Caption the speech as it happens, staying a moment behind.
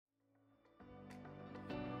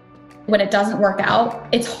when it doesn't work out,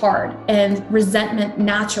 it's hard and resentment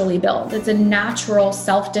naturally builds. It's a natural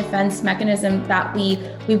self-defense mechanism that we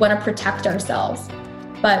want to protect ourselves.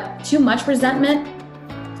 But too much resentment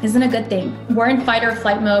isn't a good thing. We're in fight or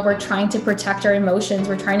flight mode. We're trying to protect our emotions.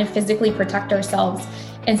 We're trying to physically protect ourselves.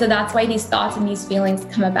 And so that's why these thoughts and these feelings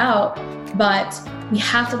come about. But we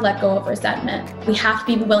have to let go of resentment. We have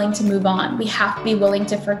to be willing to move on. We have to be willing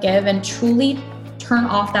to forgive and truly turn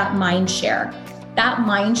off that mind share. That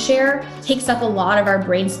mind share takes up a lot of our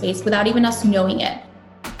brain space without even us knowing it.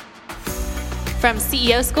 From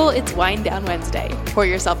CEO School, it's Wind Down Wednesday. Pour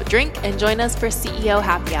yourself a drink and join us for CEO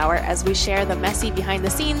Happy Hour as we share the messy behind the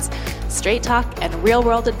scenes, straight talk, and real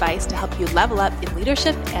world advice to help you level up in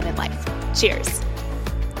leadership and in life. Cheers.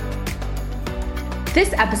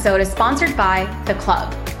 This episode is sponsored by The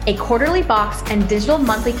Club, a quarterly box and digital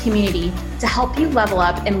monthly community to help you level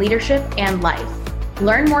up in leadership and life.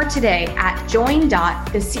 Learn more today at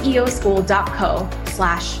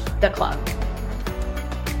join.theceoschool.co/theclub.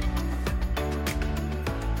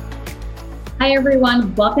 Hi,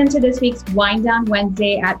 everyone. Welcome to this week's Wind Down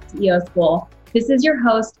Wednesday at CEO School. This is your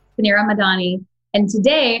host, Samira Madani. And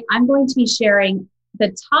today I'm going to be sharing the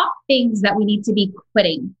top things that we need to be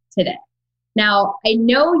quitting today. Now, I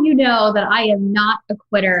know you know that I am not a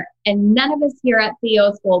quitter, and none of us here at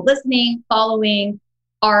CEO School listening, following,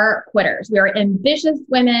 are quitters. We are ambitious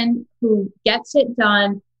women who get shit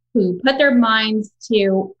done, who put their minds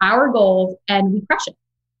to our goals, and we crush it.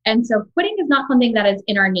 And so quitting is not something that is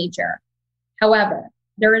in our nature. However,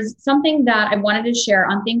 there is something that I wanted to share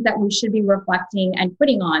on things that we should be reflecting and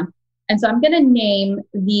quitting on. And so I'm going to name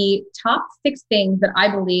the top 6 things that I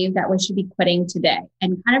believe that we should be quitting today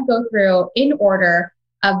and kind of go through in order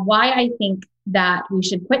of why I think that we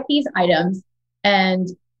should quit these items and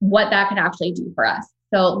what that can actually do for us.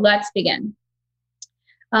 So let's begin.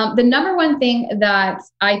 The number one thing that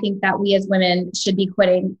I think that we as women should be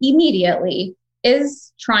quitting immediately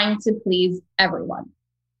is trying to please everyone.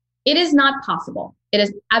 It is not possible. It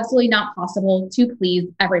is absolutely not possible to please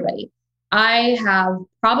everybody. I have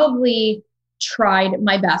probably tried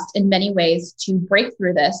my best in many ways to break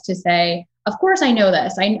through this, to say, of course I know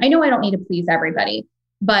this. I know I don't need to please everybody,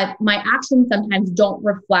 but my actions sometimes don't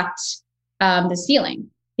reflect this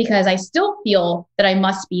feeling because I still feel that I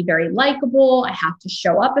must be very likable. I have to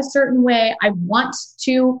show up a certain way. I want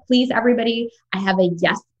to please everybody. I have a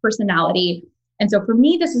yes personality. And so for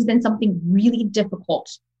me, this has been something really difficult,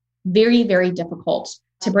 very, very difficult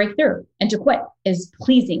to break through and to quit, is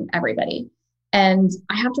pleasing everybody. And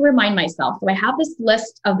I have to remind myself. So I have this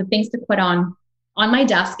list of the things to quit on my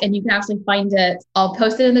desk, and you can actually find it. I'll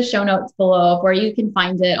post it in the show notes below where you can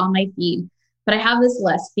find it on my feed. But I have this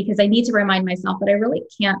list because I need to remind myself that I really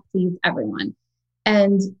can't please everyone.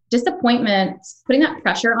 And disappointment, putting that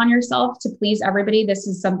pressure on yourself to please everybody, this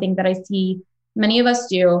is something that I see many of us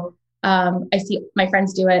do. I see my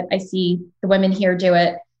friends do it. I see the women here do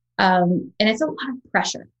it. And it's a lot of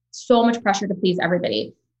pressure, so much pressure to please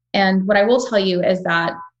everybody. And what I will tell you is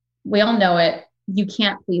that we all know it. You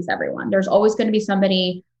can't please everyone. There's always going to be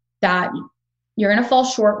somebody that you're going to fall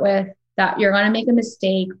short with, that you're going to make a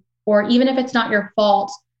mistake, or even if it's not your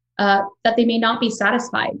fault, that they may not be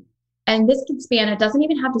satisfied. And this can span, it doesn't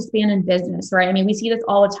even have to span in business, right? I mean, we see this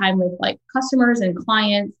all the time with like customers and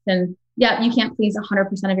clients, and yeah, you can't please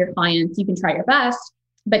 100% of your clients. You can try your best.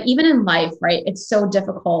 But even in life, right, it's so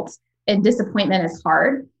difficult and disappointment is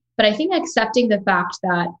hard. But I think accepting the fact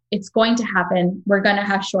that it's going to happen, we're going to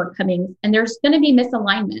have shortcomings, and there's going to be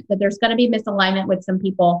misalignment, that there's going to be misalignment with some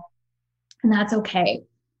people, and that's okay.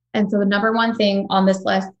 And so the number one thing on this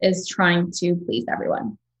list is trying to please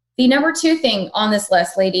everyone. The number 2 thing on this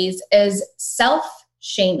list, ladies, is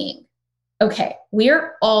self-shaming. Okay, we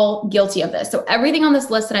are all guilty of this. So everything on this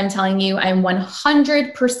list that I'm telling you, I'm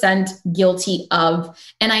 100% guilty of.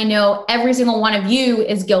 And I know every single one of you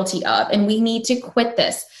is guilty of, and we need to quit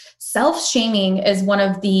this. Self-shaming is one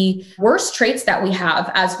of the worst traits that we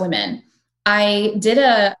have as women. I did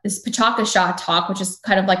this Pachaka Shah talk, which is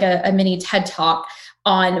kind of like a mini TED talk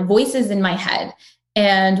on voices in my head.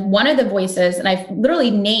 And one of the voices, and I've literally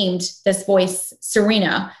named this voice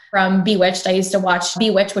Serena from Bewitched. I used to watch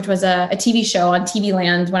Bewitched, which was a TV show on TV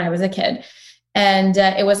Land when I was a kid. And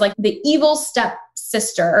it was like the evil step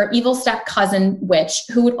sister or evil step cousin witch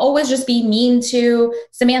who would always just be mean to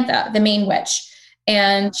Samantha, the main witch.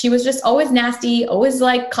 And she was just always nasty, always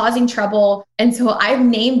like causing trouble. And so I've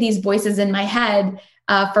named these voices in my head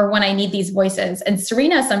for when I need these voices. And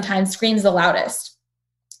Serena sometimes screams the loudest.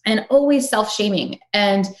 And always self-shaming.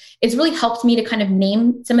 And it's really helped me to kind of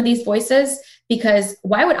name some of these voices, because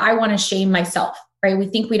why would I want to shame myself? right? We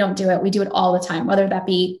think we don't do it. We do it all the time, whether that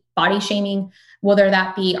be body shaming, whether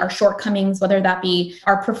that be our shortcomings, whether that be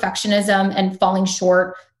our perfectionism and falling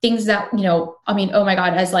short, things that, oh my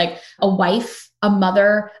God, as like a wife, a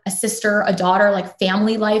mother, a sister, a daughter, like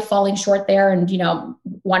family life, falling short there and,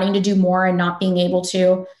 wanting to do more and not being able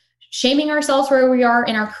to, shaming ourselves where we are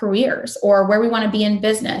in our careers or where we want to be in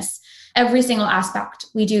business. Every single aspect,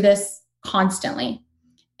 we do this constantly.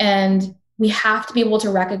 And we have to be able to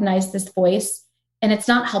recognize this voice. And it's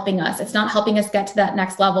not helping us. It's not helping us get to that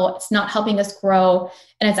next level. It's not helping us grow.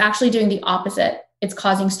 And it's actually doing the opposite. It's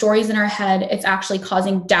causing stories in our head. It's actually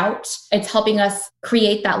causing doubt. It's helping us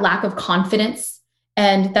create that lack of confidence.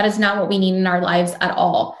 And that is not what we need in our lives at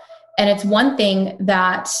all. And it's one thing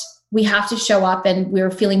that we have to show up and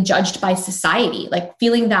we're feeling judged by society, like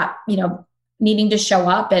feeling that, needing to show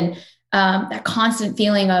up and that constant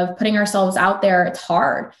feeling of putting ourselves out there. It's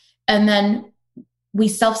hard. And then we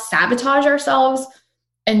self-sabotage ourselves.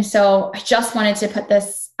 And so I just wanted to put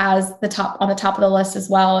this as on the top of the list as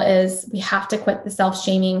well, is we have to quit the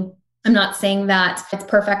self-shaming. I'm not saying that it's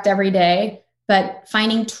perfect every day, but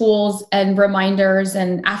finding tools and reminders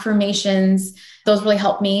and affirmations, those really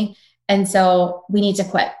help me. And so we need to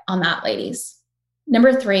quit on that, ladies.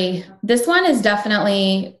 Number 3, this one is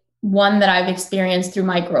definitely one that I've experienced through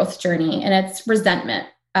my growth journey, and it's resentment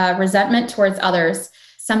towards others.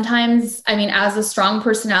 Sometimes, as a strong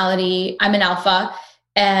personality, I'm an alpha,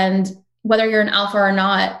 and whether you're an alpha or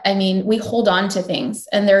not, we hold on to things.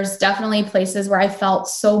 And there's definitely places where I felt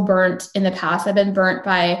so burnt in the past. I've been burnt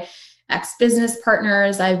by ex-business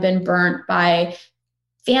partners. I've been burnt by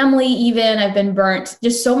family even. I've been burnt,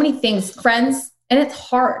 just so many things, friends, and it's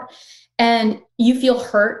hard. And you feel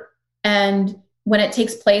hurt. And when it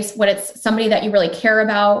takes place, when it's somebody that you really care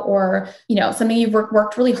about or, something you've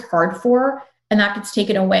worked really hard for, and that gets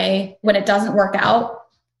taken away, when it doesn't work out,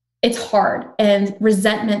 it's hard. And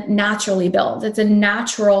resentment naturally builds. It's a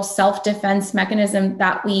natural self-defense mechanism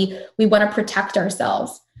that we want to protect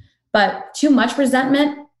ourselves. But too much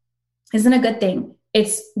resentment isn't a good thing.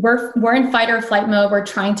 We're in fight or flight mode. We're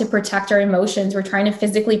trying to protect our emotions. We're trying to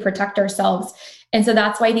physically protect ourselves. And so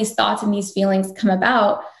that's why these thoughts and these feelings come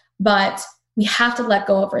about. But we have to let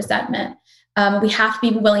go of resentment. We have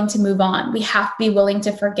to be willing to move on. We have to be willing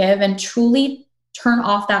to forgive and truly turn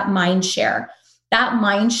off that mind share. That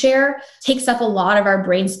mind share takes up a lot of our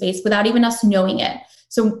brain space without even us knowing it.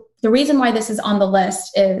 So the reason why this is on the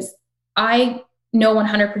list is I know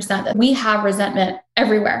 100% that we have resentment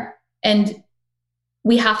everywhere. And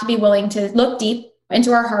we have to be willing to look deep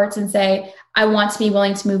into our hearts and say, I want to be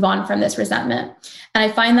willing to move on from this resentment. And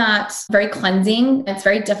I find that very cleansing. It's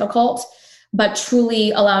very difficult, but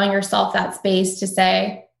truly allowing yourself that space to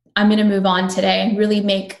say, I'm going to move on today and really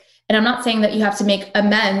and I'm not saying that you have to make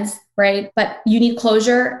amends, right? But you need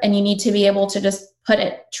closure and you need to be able to just put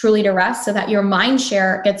it truly to rest so that your mind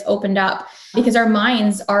share gets opened up, because our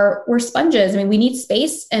minds we're sponges. We need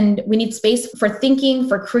space, and we need space for thinking,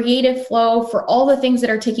 for creative flow, for all the things that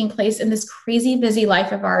are taking place in this crazy busy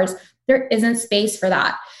life of ours. There isn't space for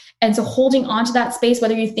that. And so holding on to that space,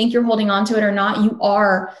 whether you think you're holding on to it or not, you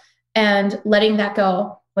are, and letting that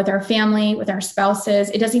go with our family, with our spouses.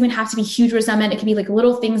 It doesn't even have to be huge resentment. It can be like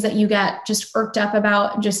little things that you get just irked up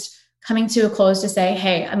about, and just coming to a close to say,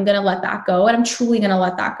 hey, I'm going to let that go. And I'm truly going to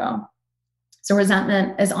let that go. So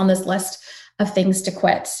resentment is on this list of things to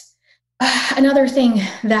quit. Another thing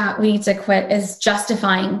that we need to quit is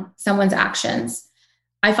justifying someone's actions.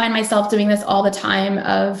 I find myself doing this all the time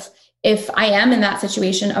of, if I am in that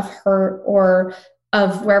situation of hurt or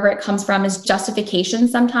of wherever it comes from, is justification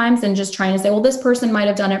sometimes, and just trying to say, well, this person might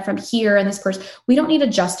have done it from here, and this person, we don't need to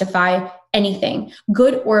justify anything,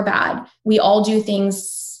 good or bad. We all do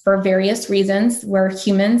things for various reasons. We're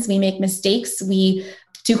humans. We make mistakes. We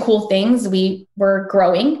do cool things. We're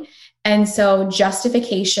growing. And so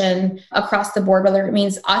justification across the board, whether it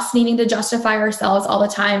means us needing to justify ourselves all the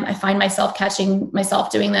time. I find myself catching myself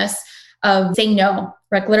doing this, of saying no,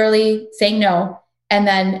 like literally saying no, and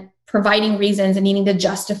then providing reasons and needing to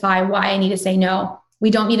justify why I need to say no. We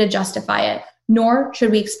don't need to justify it, nor should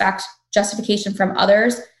we expect justification from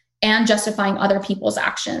others and justifying other people's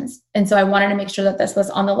actions. And so I wanted to make sure that this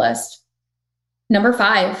was on the list. Number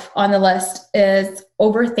 5 on the list is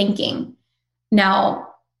overthinking. Now,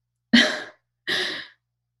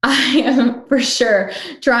 I am for sure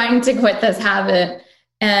trying to quit this habit.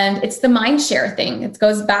 And it's the mind share thing. It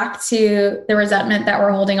goes back to the resentment that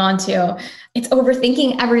we're holding on to. It's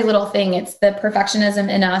overthinking every little thing. It's the perfectionism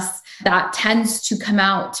in us that tends to come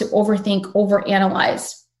out to overthink,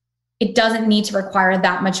 overanalyze. It doesn't need to require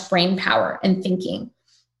that much brain power and thinking.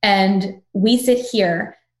 And I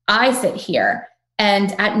sit here,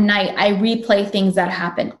 And at night, I replay things that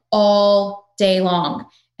happen all day long.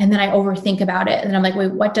 And then I overthink about it. And I'm like,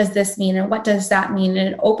 wait, what does this mean? And what does that mean?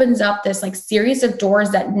 And it opens up this like series of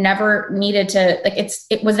doors that never needed to, like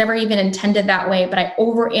it was never even intended that way. But I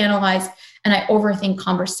overanalyze and I overthink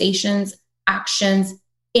conversations, actions,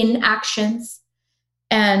 inactions.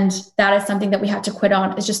 And that is something that we have to quit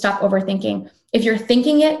on, is just stop overthinking. If you're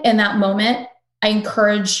thinking it in that moment, I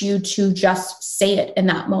encourage you to just say it in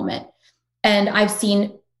that moment. And I've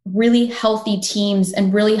seen really healthy teams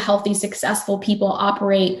and really healthy, successful people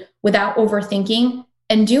operate without overthinking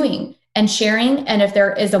and doing and sharing. And if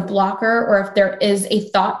there is a blocker or if there is a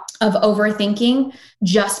thought of overthinking,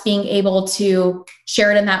 just being able to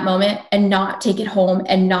share it in that moment and not take it home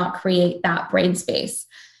and not create that brain space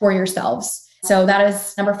for yourselves. So that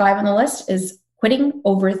is number 5 on the list, is quitting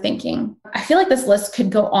overthinking. I feel like this list could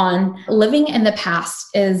go on. Living in the past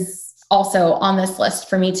is also on this list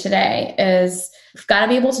for me today. Is you've got to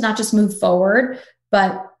be able to not just move forward,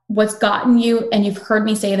 but what's gotten you, and you've heard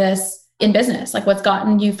me say this in business, like what's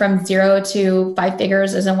gotten you from 0 to 5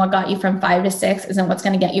 figures isn't what got you from 5 to 6, isn't what's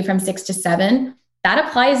going to get you from 6 to 7. That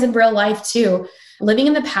applies in real life too. Living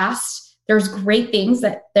in the past, there's great things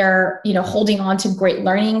that they're, holding on to, great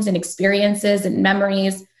learnings and experiences and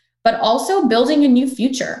memories, but also building a new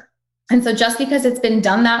future. And so just because it's been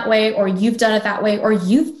done that way, or you've done it that way, or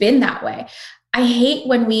you've been that way, I hate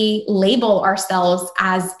when we label ourselves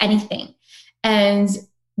as anything. And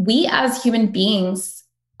we as human beings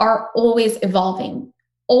are always evolving,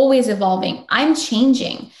 always evolving. I'm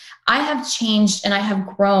changing. I have changed and I have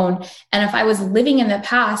grown. And if I was living in the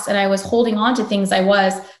past and I was holding on to things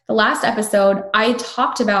the last episode, I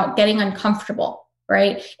talked about getting uncomfortable,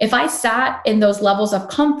 right? If I sat in those levels of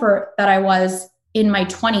comfort that I was in my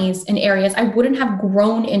 20s in areas, I wouldn't have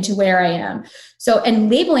grown into where I am. So, and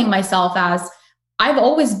labeling myself as, I've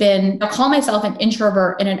always been, I'll call myself an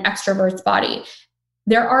introvert in an extrovert's body.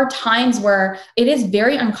 There are times where it is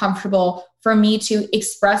very uncomfortable for me to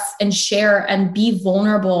express and share and be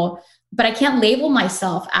vulnerable, but I can't label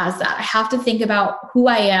myself as that. I have to think about who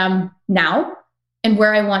I am now and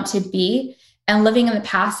where I want to be. And living in the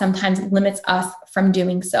past sometimes limits us from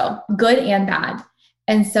doing so, good and bad.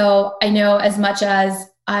 And so I know, as much as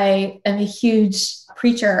I am a huge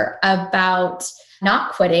preacher about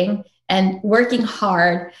not quitting and working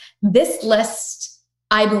hard, this list,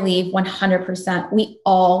 I believe 100% we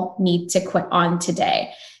all need to quit on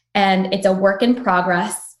today. And it's a work in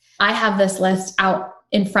progress. I have this list out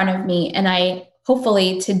in front of me, and I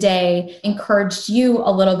hopefully today encouraged you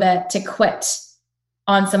a little bit to quit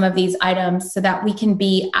on some of these items so that we can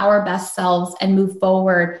be our best selves and move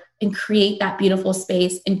forward and create that beautiful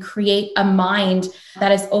space and create a mind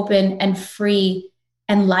that is open and free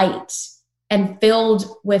and light and filled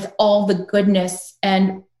with all the goodness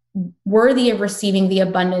and worthy of receiving the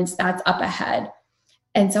abundance that's up ahead.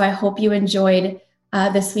 And so I hope you enjoyed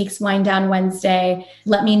this week's Wind Down Wednesday.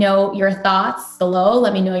 Let me know your thoughts below.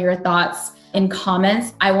 Let me know your thoughts in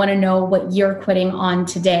comments. I want to know what you're quitting on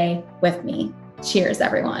today with me. Cheers,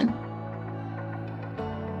 everyone.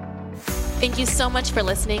 Thank you so much for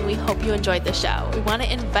listening. We hope you enjoyed the show. We want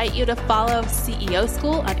to invite you to follow CEO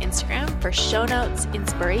School on Instagram for show notes,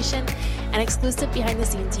 inspiration, and exclusive behind the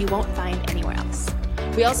scenes you won't find anywhere else.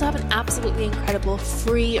 We also have an absolutely incredible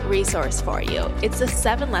free resource for you. It's the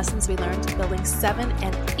 7 lessons we learned building 7-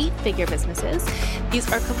 and 8-figure businesses.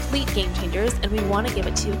 These are complete game changers, and we want to give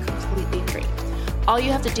it to you completely free. All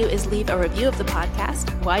you have to do is leave a review of the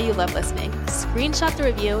podcast, why you love listening, screenshot the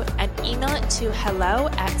review, and email it to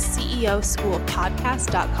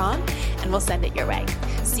hello@ceoschoolpodcast.com, and we'll send it your way.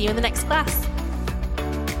 See you in the next class.